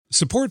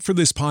Support for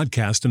this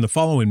podcast and the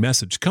following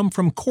message come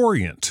from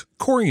Corient.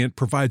 Corient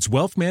provides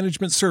wealth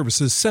management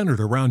services centered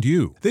around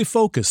you. They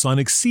focus on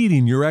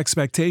exceeding your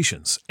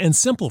expectations and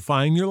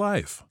simplifying your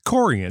life.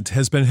 Corient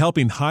has been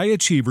helping high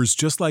achievers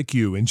just like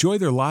you enjoy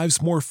their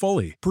lives more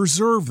fully,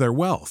 preserve their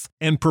wealth,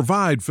 and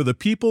provide for the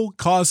people,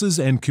 causes,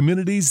 and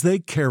communities they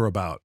care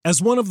about. As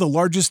one of the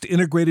largest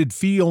integrated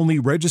fee-only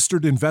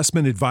registered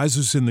investment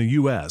advisors in the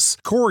U.S.,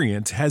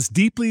 Corient has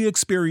deeply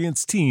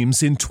experienced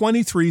teams in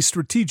 23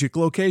 strategic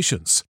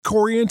locations.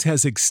 Corient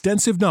has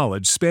extensive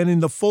knowledge spanning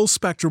the full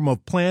spectrum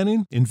of planning,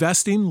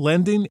 investing,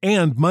 lending,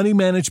 and money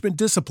management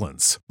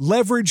disciplines.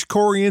 Leverage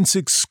Corient's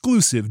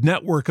exclusive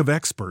network of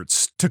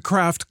experts to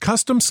craft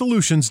custom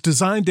solutions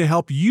designed to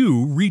help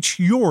you reach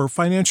your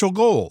financial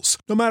goals,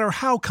 no matter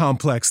how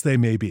complex they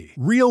may be.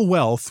 Real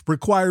wealth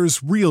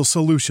requires real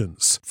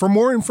solutions. For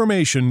more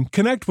information,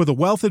 connect with a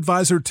wealth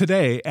advisor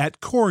today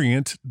at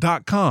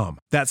Corient.com.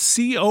 That's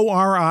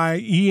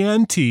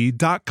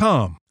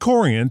Corient.com.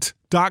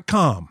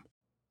 Corient.com.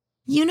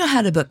 You know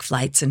how to book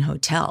flights and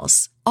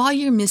hotels. All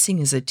you're missing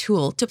is a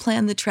tool to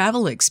plan the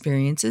travel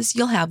experiences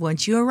you'll have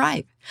once you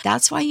arrive.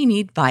 That's why you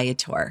need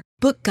Viator.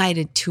 Book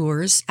guided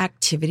tours,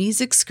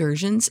 activities,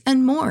 excursions,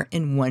 and more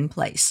in one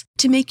place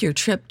to make your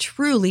trip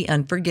truly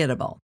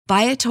unforgettable.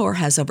 Viator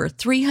has over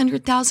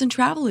 300,000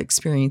 travel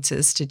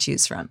experiences to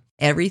choose from.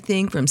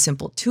 Everything from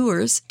simple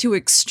tours to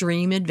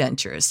extreme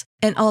adventures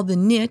and all the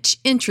niche,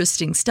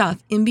 interesting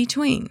stuff in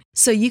between.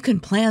 So you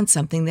can plan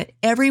something that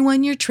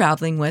everyone you're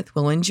traveling with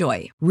will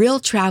enjoy. Real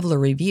traveler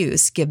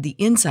reviews give the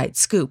inside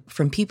scoop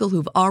from people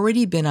who've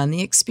already been on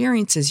the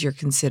experiences you're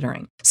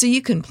considering. So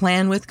you can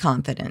plan with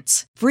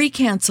confidence. Free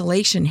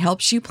cancellation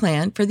helps you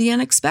plan for the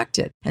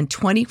unexpected. And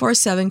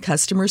 24/7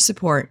 customer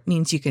support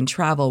means you can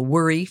travel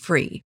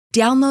worry-free.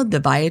 Download the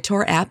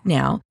Viator app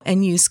now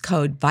and use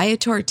code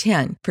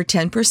Viator10 for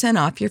 10%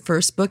 off your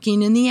first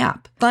booking in the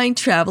app. Find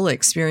travel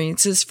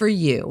experiences for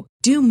you.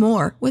 Do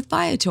more with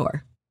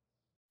Viator.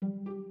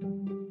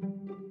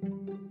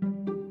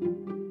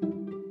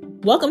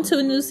 Welcome to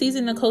a new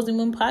season of Cozy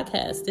Womb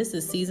Podcast. This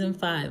is season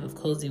 5 of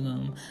Cozy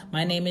Womb.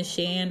 My name is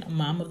Shan,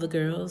 mom of the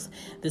girls.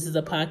 This is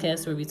a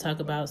podcast where we talk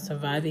about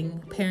surviving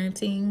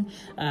parenting,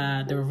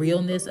 the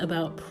realness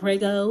about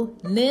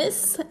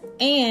preggo-ness,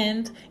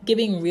 and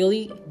giving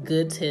really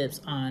good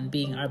tips on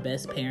being our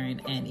best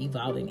parent and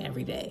evolving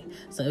every day.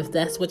 So if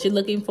that's what you're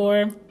looking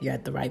for, you're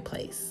at the right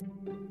place.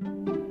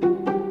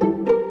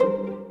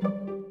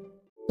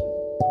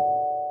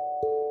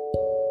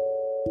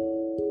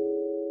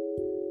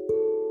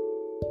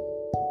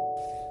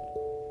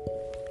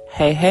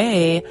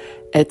 Hey,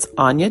 it's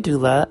Anya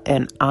Dula,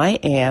 and I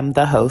am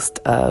the host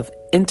of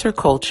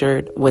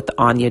Intercultured with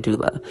Anya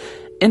Dula.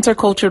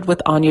 Intercultured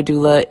with Anya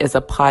Dula is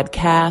a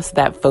podcast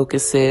that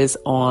focuses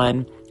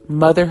on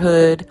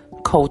motherhood,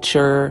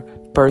 culture,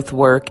 birth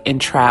work, and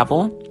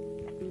travel.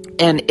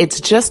 And it's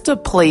just a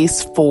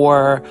place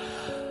for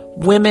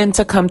women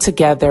to come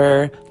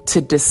together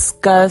to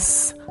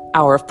discuss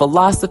our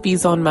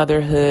philosophies on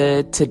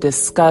motherhood, to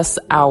discuss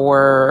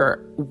our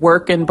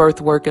work and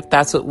birth work, if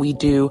that's what we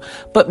do,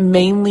 but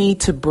mainly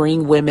to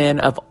bring women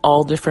of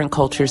all different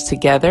cultures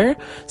together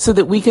so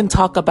that we can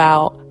talk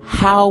about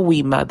how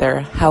we mother,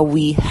 how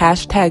we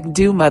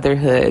 #do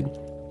motherhood,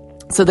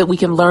 so that we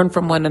can learn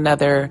from one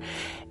another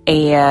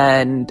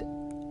and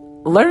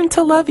learn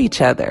to love each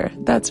other.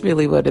 That's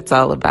really what it's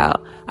all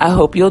about. I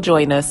hope you'll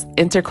join us.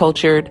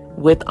 Intercultured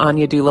with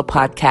Anya Dula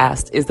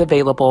podcast is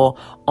available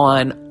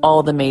on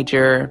all the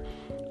major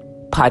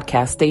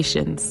podcast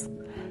stations.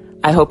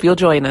 I hope you'll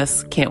join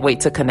us. Can't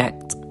wait to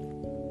connect.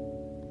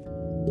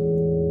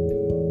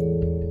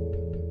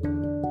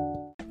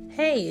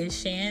 Hey, it's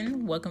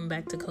Shan. Welcome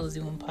back to Cozy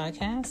Womb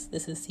Podcast.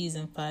 This is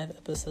season 5,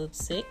 episode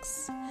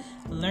 6.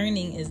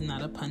 Learning is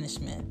not a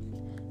punishment.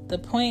 The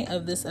point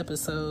of this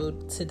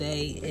episode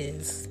today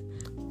is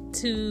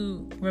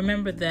to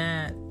remember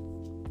that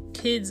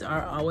kids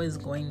are always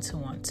going to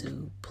want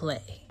to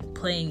play.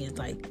 Playing is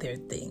like their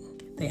thing.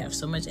 They have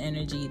so much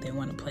energy, they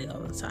want to play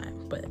all the time,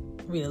 but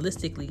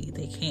realistically,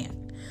 they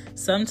can't.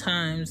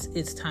 Sometimes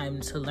it's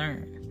time to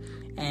learn,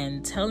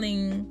 and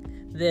telling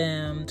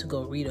them to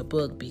go read a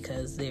book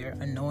because they're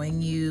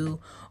annoying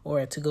you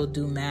or to go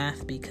do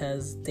math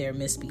because they're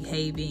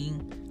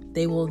misbehaving,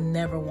 they will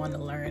never want to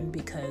learn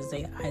because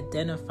they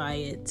identify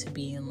it to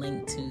being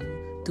linked to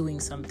doing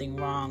something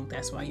wrong.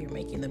 That's why you're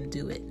making them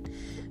do it.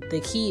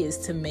 The key is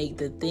to make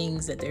the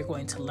things that they're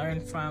going to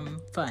learn from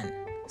fun.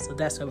 So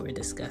that's what we're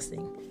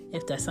discussing.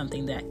 If that's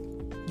something that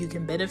you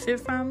can benefit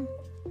from,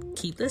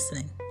 keep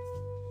listening.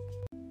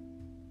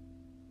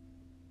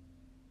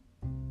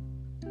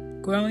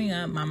 Growing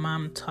up, my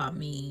mom taught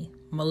me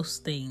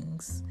most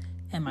things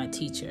and my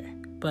teacher,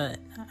 but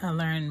I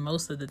learned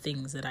most of the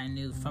things that I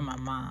knew from my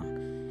mom.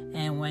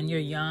 And when you're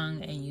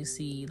young and you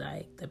see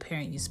like the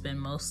parent you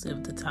spend most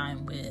of the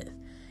time with,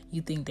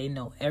 you think they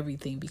know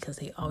everything because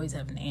they always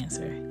have an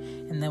answer.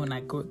 And then when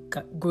I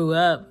grew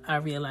up, I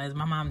realized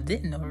my mom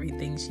didn't know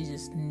everything. She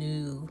just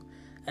knew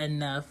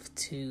enough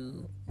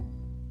to,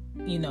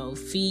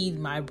 feed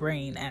my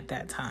brain at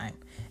that time.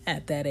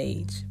 at that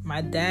age.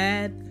 My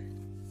dad,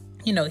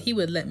 he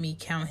would let me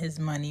count his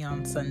money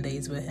on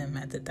Sundays with him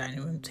at the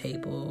dining room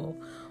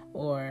table,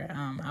 or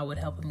I would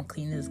help him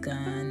clean his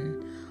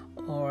gun,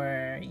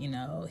 or,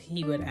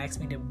 he would ask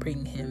me to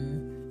bring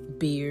him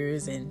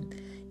beers and,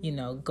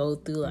 go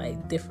through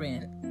like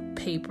different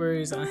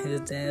papers on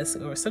his desk.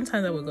 Or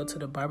sometimes I would go to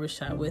the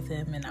barbershop with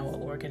him and I would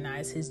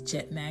organize his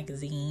Jet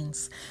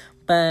magazines.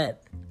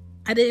 But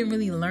I didn't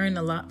really learn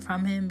a lot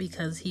from him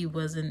because he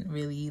wasn't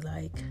really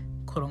like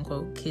quote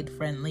unquote kid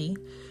friendly.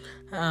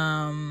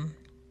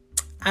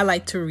 I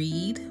liked to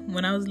read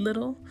when I was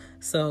little.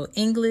 So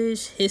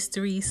English,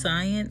 history,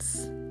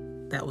 science,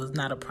 that was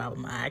not a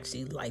problem. I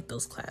actually liked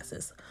those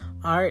classes.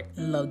 Art,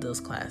 loved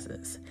those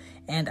classes.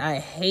 And I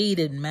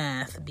hated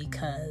math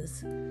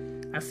because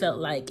I felt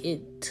like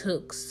it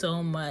took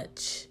so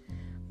much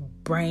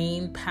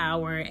brain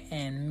power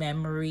and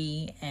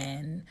memory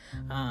and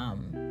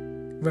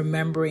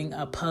remembering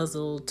a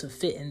puzzle to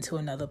fit into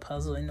another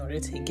puzzle in order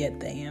to get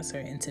the answer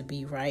and to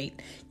be right.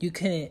 You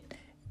couldn't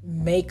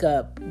make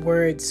up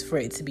words for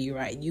it to be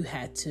right. You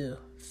had to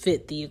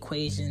fit the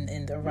equation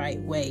in the right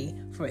way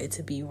for it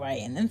to be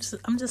right. And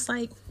I'm just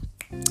like,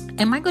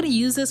 am I going to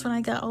use this when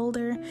I got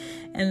older?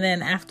 And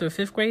then after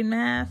 5th grade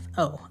math,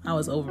 I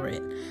was over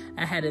it.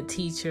 I had a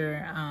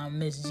teacher,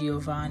 Miss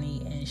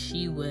Giovanni, and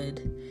she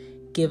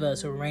would give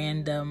us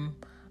random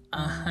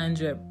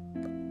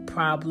 100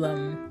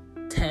 problem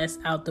tests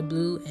out the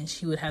blue, and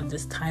she would have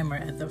this timer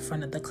at the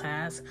front of the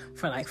class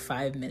for like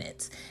 5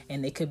 minutes,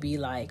 and it could be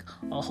like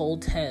a whole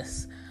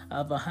test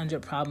of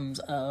 100 problems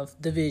of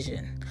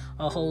division,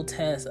 a whole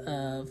test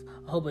of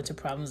a whole bunch of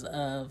problems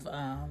of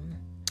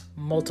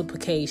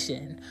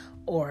multiplication,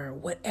 or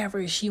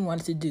whatever she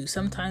wanted to do.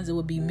 Sometimes it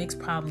would be mixed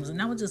problems, and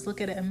I would just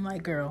look at it and I'm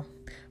like, girl,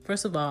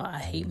 first of all, I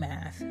hate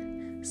math.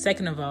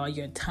 Second of all,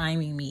 you're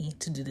timing me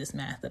to do this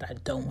math that I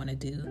don't want to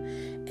do.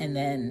 And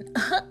then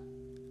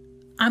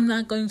I'm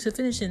not going to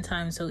finish in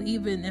time. So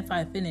even if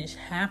I finish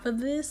half of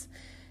this,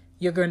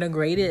 you're going to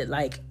grade it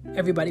like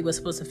everybody was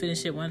supposed to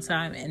finish it one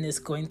time, and it's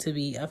going to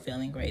be a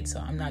failing grade. So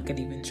I'm not going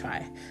to even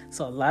try.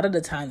 So a lot of the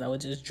times I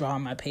would just draw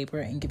on my paper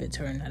and give it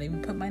to her and not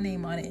even put my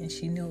name on it, and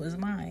she knew it was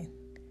mine.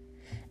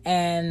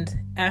 And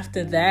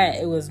after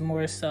that, it was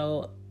more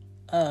so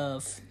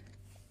of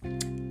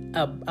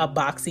a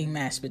boxing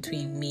match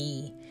between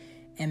me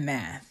and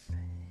math.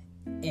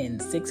 In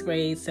 6th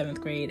grade,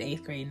 7th grade,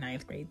 8th grade,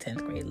 9th grade,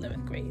 10th grade,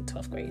 11th grade,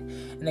 12th grade.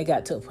 And they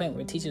got to a point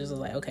where teachers were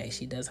like, okay,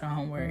 she does her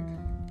homework.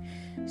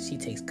 She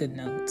takes good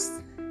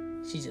notes.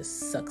 She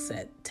just sucks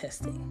at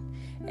testing.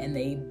 And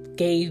they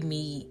gave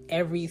me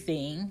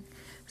everything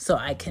so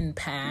I can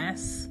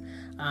pass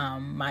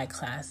my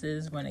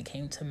classes when it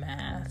came to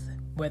math,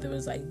 whether it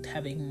was like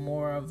having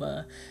more of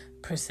a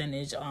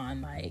percentage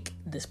on like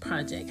this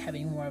project,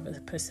 having more of a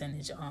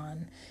percentage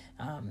on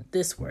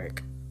this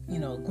work,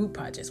 group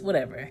projects,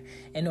 whatever,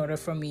 in order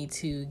for me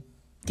to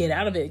get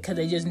out of it, because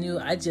they just knew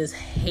I just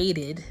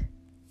hated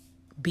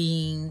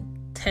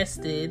being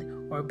tested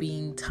or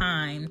being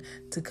timed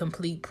to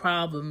complete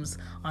problems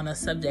on a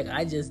subject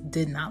I just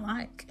did not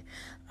like.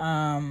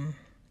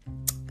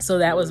 So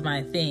that was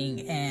my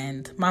thing,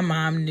 and my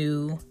mom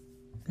knew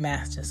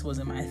math just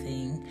wasn't my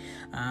thing.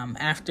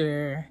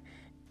 After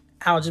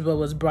algebra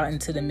was brought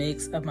into the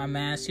mix of my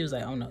math, she was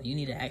like, oh no, you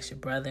need to ask your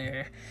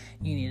brother,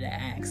 you need to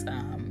ask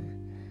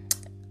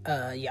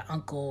your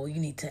uncle,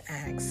 you need to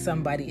ask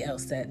somebody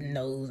else that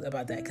knows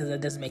about that, because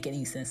it doesn't make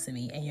any sense to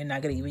me and you're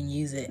not going to even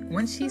use it.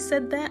 When she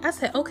said that, I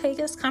said, okay,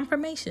 that's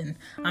confirmation.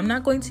 I'm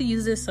not going to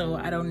use this, so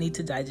I don't need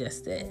to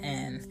digest it.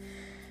 And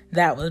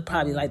that was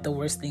probably like the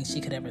worst thing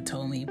she could ever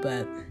told me.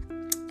 But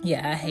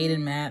yeah, I hated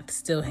math,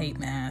 still hate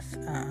math.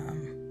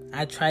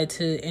 I try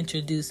to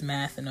introduce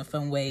math in a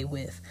fun way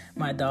with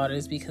my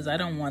daughters, because I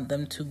don't want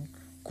them to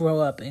grow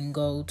up and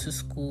go to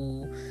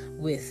school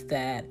with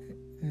that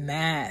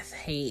math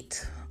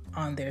hate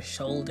on their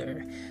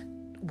shoulder,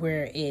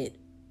 where it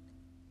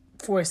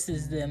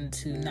forces them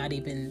to not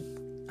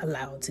even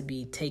allow it to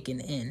be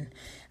taken in.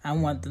 I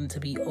want them to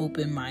be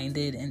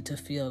open-minded and to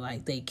feel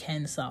like they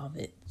can solve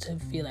it, to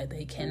feel like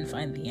they can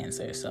find the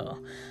answer.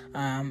 So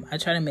I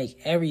try to make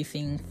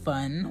everything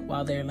fun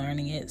while they're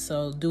learning it.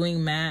 So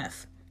doing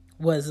math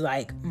was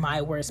like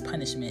my worst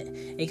punishment.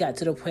 It got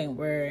to the point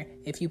where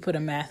if you put a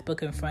math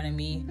book in front of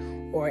me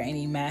or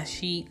any math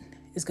sheet,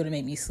 it's going to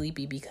make me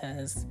sleepy,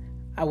 because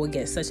I would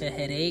get such a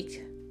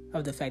headache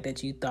of the fact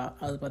that you thought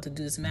I was about to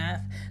do this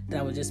math that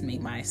I would just make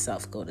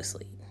myself go to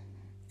sleep.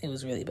 It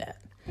was really bad.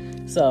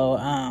 So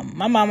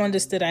my mom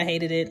understood I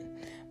hated it.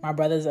 My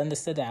brothers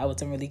understood that I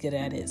wasn't really good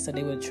at it. So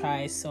they would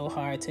try so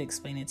hard to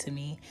explain it to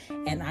me.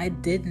 And I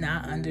did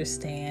not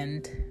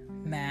understand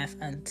math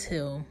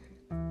until,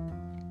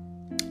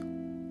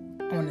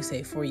 I want to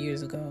say 4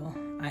 years ago.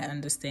 I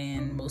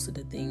understand most of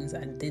the things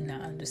I did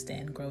not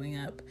understand growing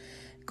up,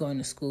 going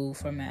to school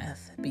for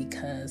math,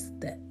 because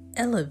the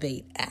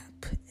Elevate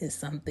app is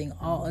something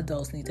all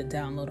adults need to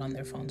download on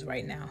their phones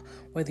right now.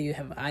 Whether you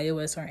have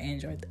iOS or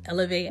Android, the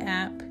Elevate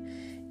app,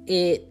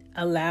 it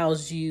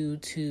allows you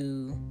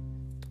to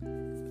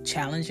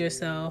challenge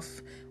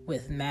yourself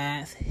with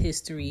math,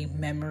 history,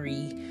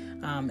 memory,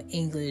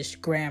 English,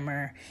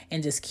 grammar,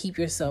 and just keep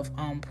yourself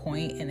on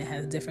point. And it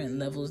has different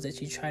levels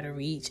that you try to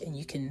reach, and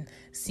you can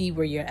see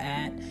where you're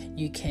at.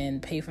 You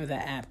can pay for the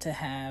app to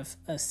have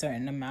a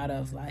certain amount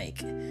of like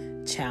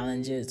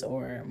challenges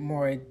or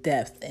more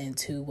depth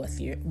into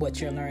what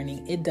you're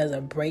learning. It does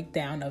a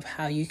breakdown of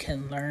how you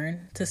can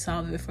learn to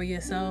solve it for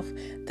yourself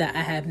that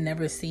I have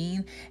never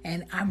seen,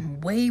 and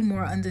I'm way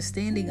more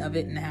understanding of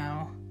it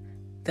now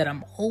that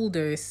I'm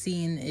older,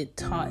 seeing it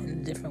taught in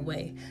a different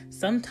way.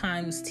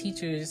 Sometimes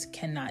teachers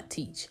cannot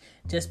teach.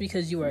 Just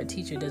because you are a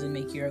teacher doesn't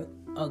make you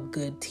a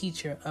good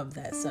teacher of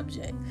that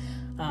subject.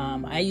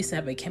 I used to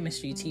have a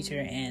chemistry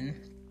teacher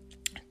in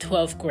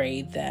 12th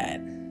grade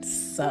that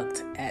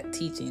sucked at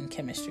teaching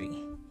chemistry.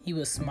 He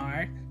was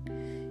smart.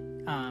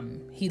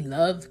 He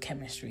loved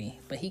chemistry,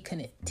 but he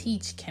couldn't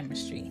teach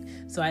chemistry.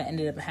 So I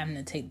ended up having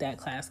to take that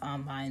class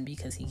online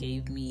because he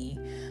gave me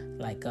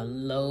like a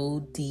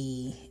low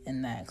D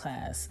in that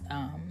class.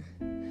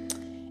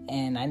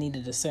 And I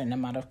needed a certain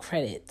amount of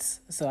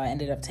credits. So I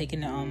ended up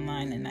taking it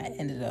online and I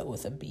ended up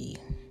with a B.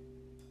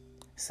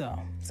 So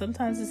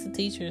sometimes it's the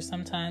teacher,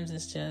 sometimes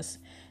it's just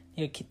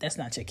your kid. That's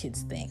not your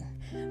kid's thing.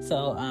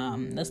 So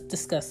let's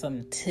discuss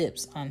some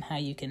tips on how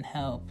you can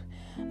help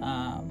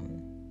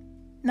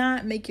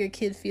not make your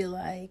kid feel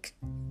like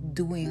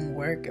doing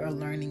work or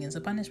learning is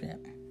a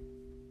punishment.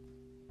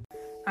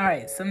 All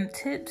right, some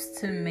tips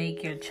to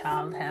make your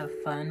child have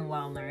fun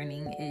while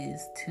learning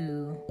is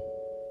to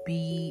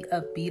be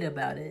upbeat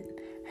about it.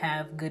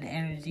 Have good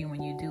energy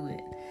when you do it.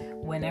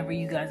 Whenever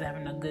you guys are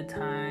having a good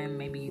time,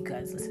 maybe you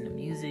guys listen to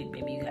music,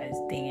 maybe you guys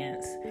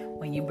dance.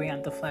 When you bring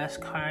out the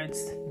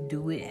flashcards,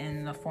 do it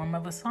in the form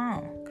of a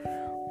song.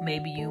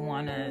 Maybe you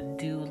want to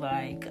do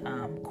like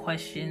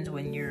questions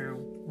when you're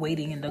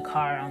waiting in the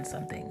car on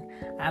something.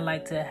 I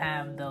like to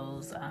have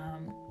those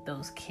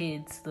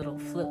kids' little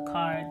flip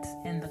cards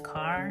in the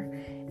car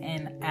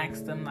and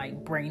ask them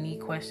like brainy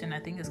question. I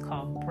think it's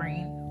called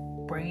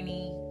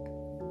brainy.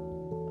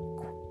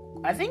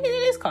 I think it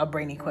is called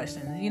brainy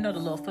questions. You know, the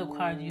little flip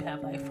cards you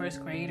have like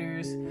first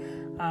graders,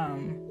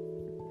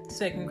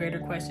 second grader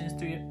questions,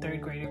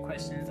 third grader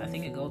questions. I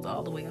think it goes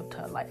all the way up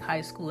to like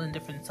high school in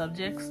different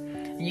subjects.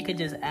 And you could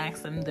just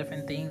ask them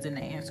different things and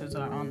the answers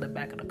are on the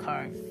back of the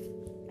card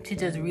to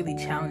just really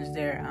challenge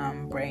their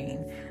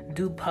brain.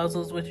 Do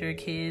puzzles with your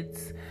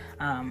kids.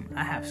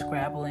 I have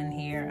Scrabble in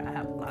here. I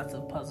have lots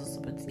of puzzles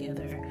to put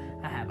together.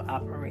 I have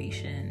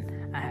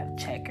Operation. I have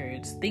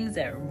checkers. Things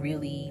that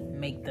really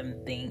make them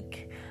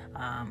think.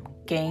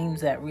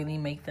 Games that really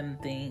make them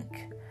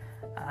think.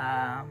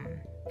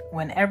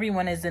 When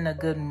everyone is in a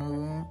good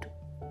mood,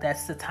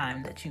 that's the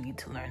time that you need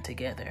to learn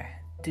together.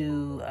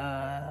 Do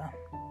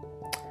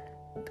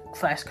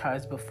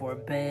flashcards before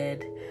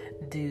bed.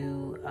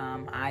 Do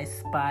I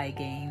Spy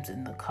games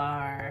in the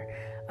car.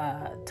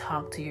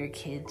 Talk to your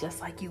kid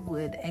just like you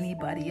would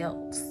anybody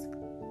else.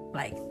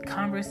 Like,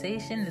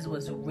 conversation is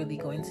what's really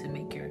going to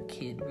make your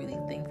kid really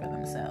think for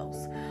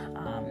themselves.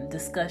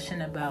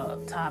 Discussion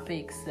about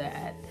topics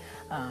that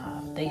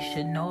they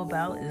should know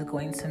about is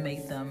going to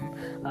make them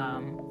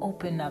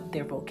open up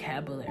their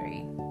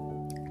vocabulary.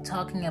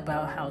 Talking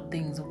about how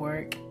things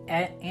work,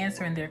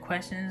 answering their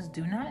questions.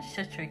 Do not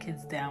shut your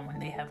kids down when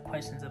they have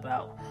questions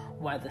about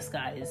why the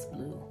sky is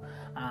blue.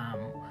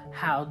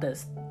 How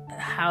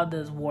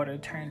does water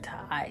turn to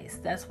ice?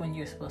 That's when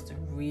you're supposed to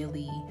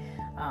really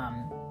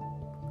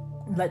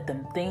let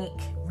them think,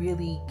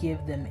 really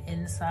give them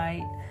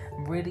insight,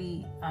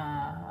 really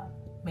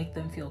make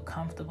them feel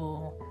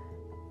comfortable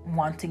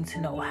wanting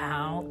to know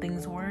how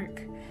things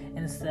work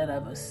instead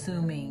of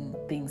assuming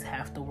things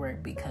have to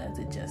work because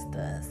it just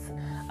does.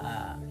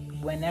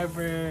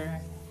 Whenever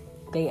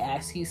they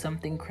ask you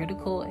something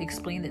critical,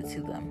 explain it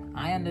to them.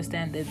 I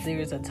understand that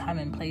there's a time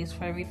and place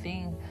for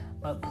everything,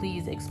 but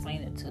please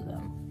explain it to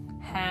them.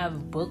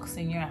 Have books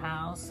in your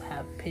house,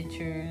 have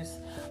pictures,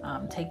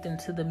 take them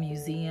to the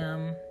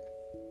museum.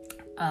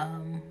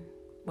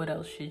 What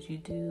else should you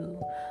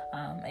do?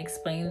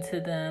 Explain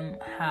to them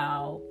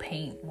how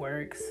paint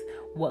works,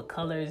 what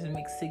colors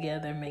mixed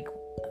together make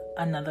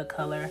another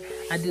color.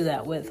 I do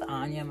that with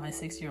Anya, my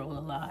 6-year-old,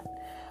 a lot.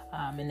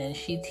 And then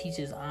she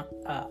teaches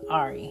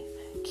Ari.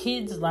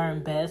 Kids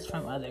learn best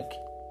from other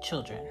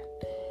children.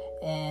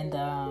 And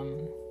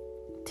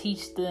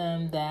teach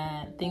them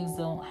that things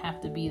don't have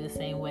to be the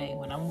same way.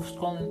 When I'm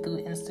scrolling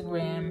through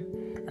Instagram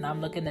and I'm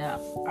looking at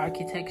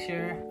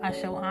architecture, I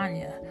show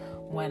Anya.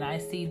 When I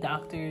see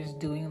doctors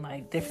doing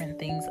like different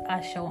things, I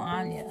show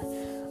Anya.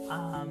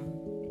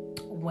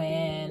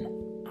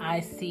 When I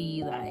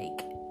see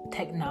like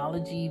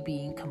technology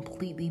being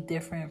completely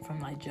different from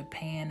like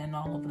Japan and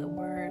all over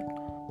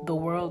the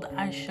world,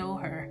 I show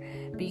her,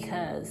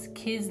 because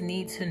kids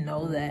need to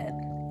know that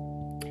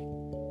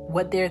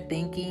what they're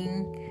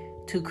thinking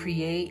to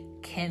create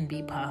can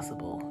be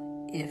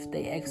possible if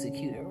they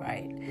execute it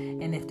right.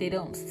 And if they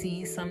don't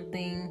see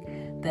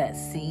something that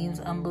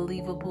seems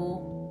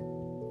unbelievable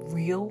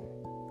real,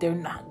 they're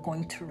not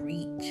going to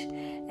reach.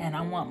 And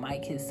I want my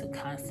kids to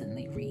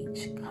constantly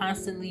reach,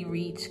 constantly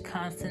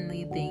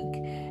think.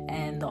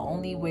 And the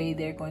only way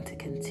they're going to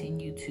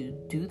continue to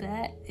do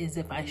that is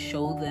if I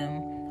show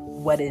them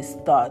what is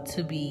thought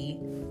to be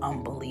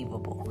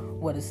unbelievable,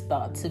 what is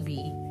thought to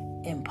be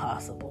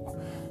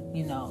impossible.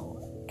 You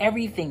know,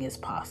 everything is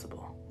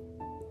possible.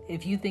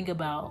 If you think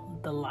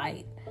about the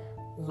light,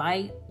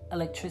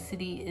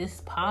 electricity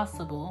is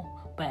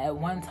possible, but at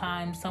one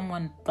time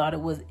someone thought it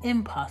was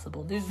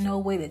impossible. There's no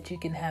way that you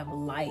can have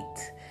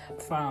light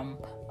from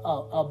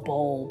a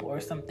bulb or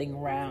something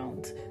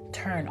round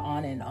turn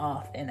on and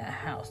off in a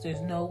house.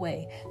 There's no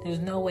way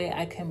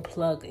I can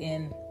plug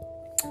in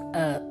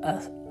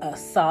a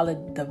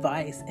solid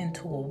device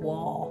into a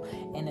wall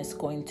and it's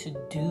going to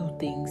do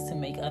things to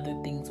make other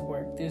things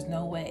work. There's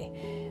no way.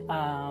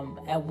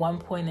 At one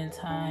point in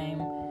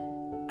time,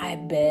 I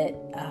bet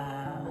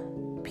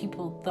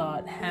people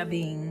thought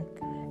having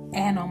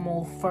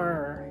animal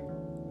fur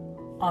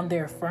on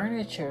their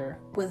furniture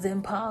was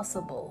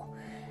impossible.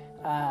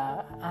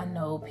 I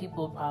know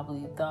people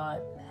probably thought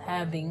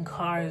having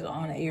cars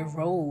on a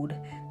road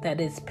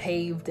that is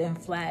paved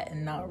and flat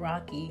and not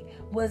rocky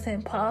was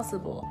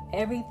impossible.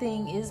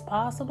 Everything is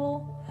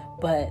possible,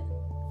 but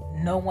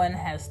no one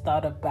has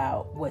thought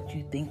about what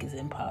you think is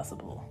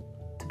impossible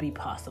to be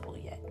possible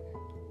yet.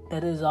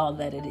 That is all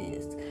that it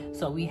is.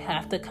 So we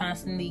have to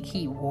constantly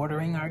keep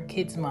watering our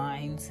kids'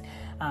 minds,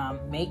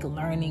 make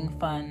learning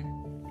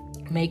fun,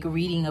 make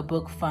reading a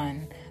book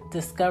fun.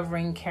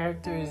 Discovering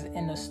characters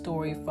in a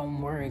story from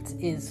words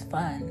is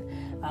fun.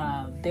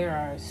 There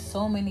are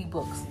so many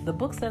books. The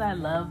books that I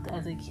loved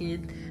as a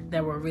kid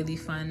that were really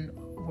fun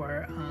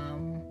were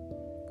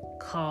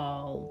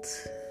called,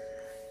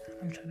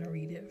 I'm trying to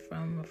read it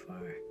from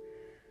afar,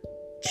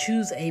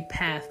 Choose a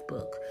Path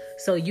book.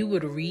 So you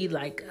would read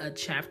like a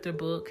chapter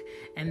book,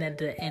 and at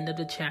the end of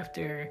the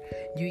chapter,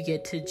 you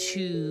get to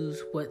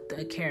choose what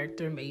the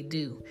character may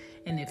do.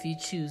 And if you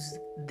choose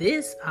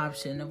this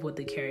option of what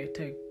the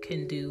character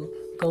can do,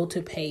 go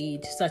to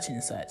page such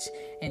and such.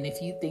 And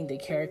if you think the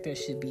character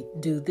should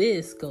do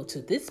this, go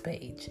to this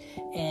page.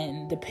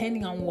 And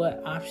depending on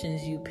what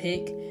options you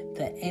pick,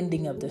 the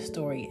ending of the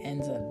story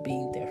ends up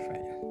being different.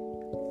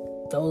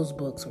 Those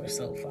books were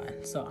so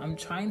fun. So I'm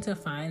trying to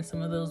find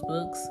some of those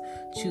books,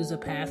 Choose a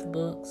Path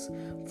books,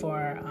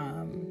 for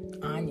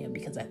Anya,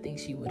 because I think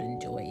she would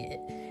enjoy it.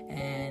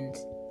 And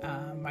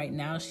right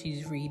now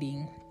she's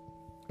reading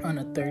on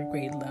a 3rd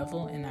grade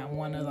level, and I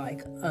want to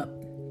up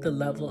the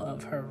level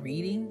of her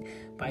reading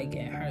by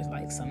getting her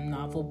some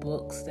novel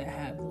books that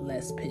have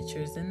less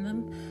pictures in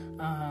them.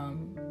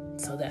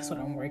 So that's what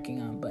I'm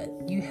working on. But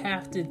you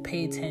have to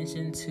pay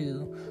attention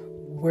to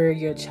where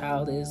your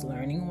child is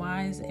learning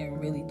wise and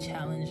really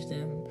challenge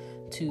them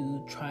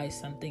to try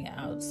something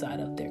outside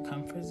of their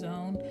comfort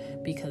zone,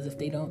 because if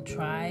they don't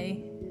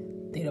try,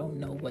 they don't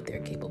know what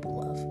they're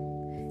capable of.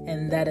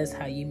 And that is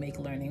how you make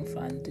learning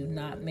fun. Do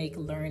not make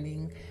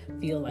learning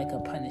feel like a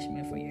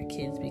punishment for your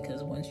kids,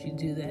 because once you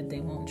do that,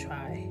 they won't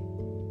try.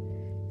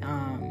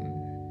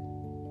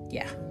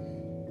 Yeah.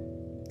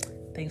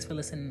 Thanks for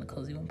listening to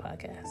Cozy One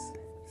Podcast.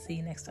 See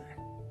you next time.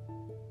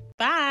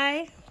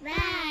 Bye.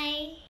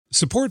 Bye.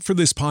 Support for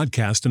this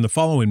podcast and the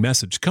following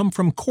message come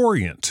from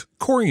Corient.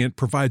 Corient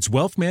provides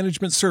wealth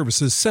management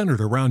services centered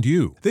around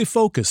you. They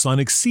focus on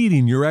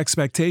exceeding your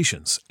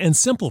expectations and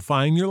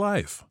simplifying your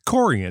life.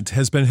 Corient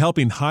has been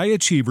helping high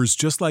achievers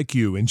just like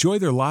you enjoy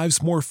their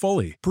lives more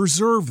fully,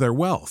 preserve their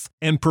wealth,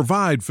 and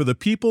provide for the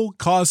people,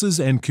 causes,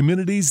 and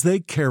communities they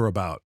care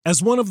about.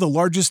 As one of the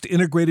largest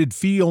integrated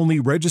fee-only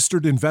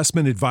registered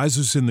investment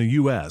advisors in the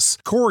U.S.,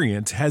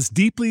 Corient has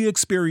deeply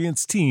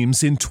experienced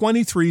teams in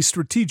 23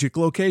 strategic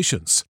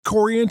locations.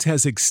 Corient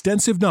has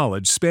extensive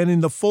knowledge spanning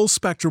the full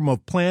spectrum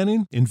of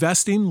planning,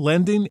 investing,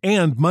 lending,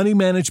 and money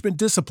management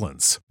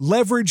disciplines.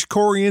 Leverage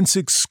Corient's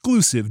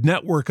exclusive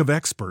network of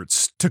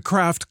experts to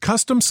craft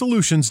custom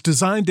solutions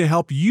designed to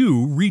help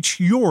you reach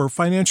your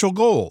financial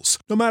goals,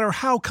 no matter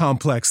how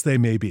complex they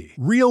may be.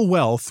 Real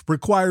wealth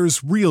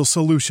requires real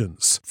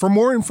solutions. For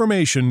more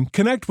information,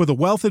 connect with a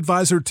wealth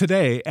advisor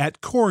today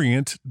at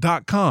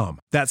Corient.com.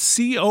 That's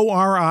Corient.com.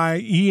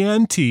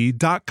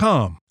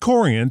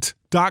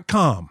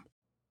 Corient.com.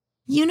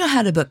 You know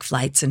how to book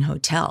flights and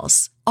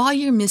hotels. All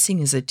you're missing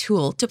is a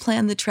tool to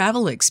plan the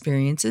travel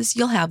experiences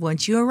you'll have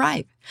once you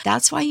arrive.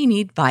 That's why you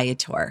need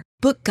Viator.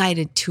 Book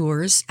guided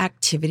tours,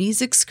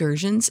 activities,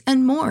 excursions,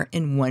 and more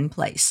in one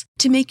place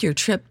to make your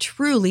trip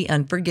truly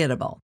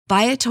unforgettable.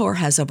 Viator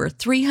has over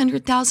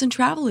 300,000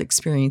 travel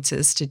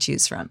experiences to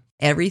choose from.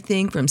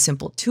 Everything from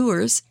simple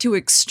tours to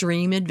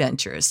extreme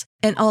adventures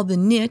and all the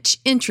niche,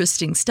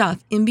 interesting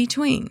stuff in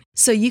between.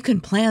 So you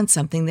can plan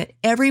something that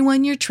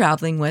everyone you're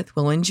traveling with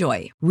will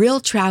enjoy. Real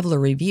traveler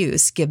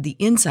reviews give the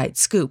inside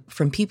scoop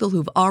from people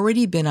who've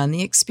already been on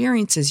the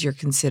experiences you're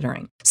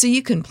considering. So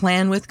you can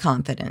plan with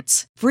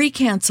confidence. Free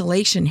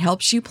cancellation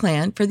helps you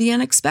plan for the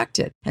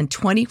unexpected. And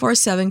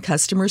 24/7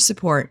 customer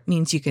support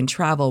means you can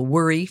travel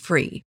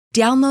worry-free.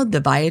 Download the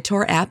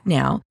Viator app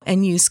now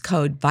and use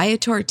code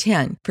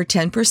Viator10 for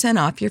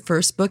 10% off your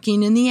first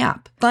booking in the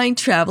app. Find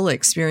travel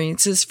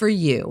experiences for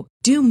you.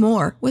 Do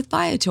more with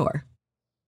Viator.